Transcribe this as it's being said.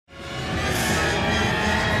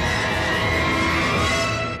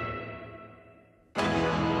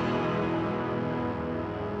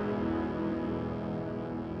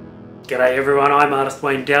G'day everyone, I'm artist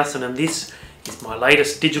Wayne Dowsent and this is my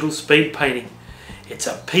latest digital speed painting. It's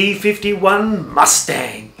a P-51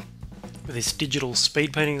 Mustang. With this digital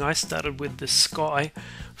speed painting I started with the sky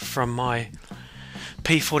from my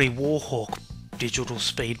P-40 Warhawk digital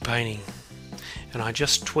speed painting. And I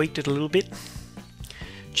just tweaked it a little bit,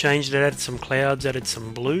 changed it, added some clouds, added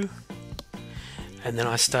some blue, and then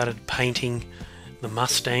I started painting the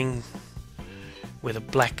Mustang with a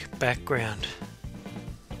black background.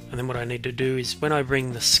 And then what I need to do is when I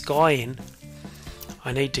bring the sky in,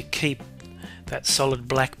 I need to keep that solid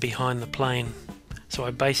black behind the plane. So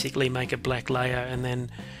I basically make a black layer and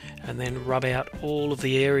then rub out all of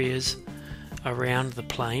the areas around the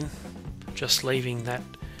plane, just leaving that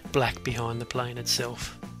black behind the plane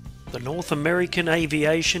itself. The North American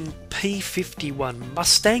Aviation P-51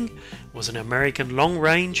 Mustang was an American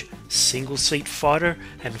long-range, single-seat fighter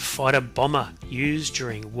and fighter bomber used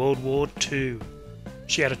during World War II.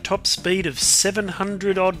 She had a top speed of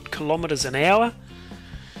 700 odd kilometers an hour,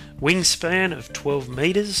 wingspan of 12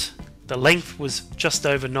 meters, the length was just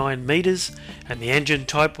over 9 meters, and the engine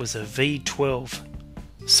type was a V12.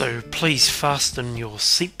 So please fasten your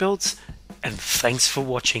seatbelts, and thanks for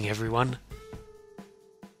watching everyone.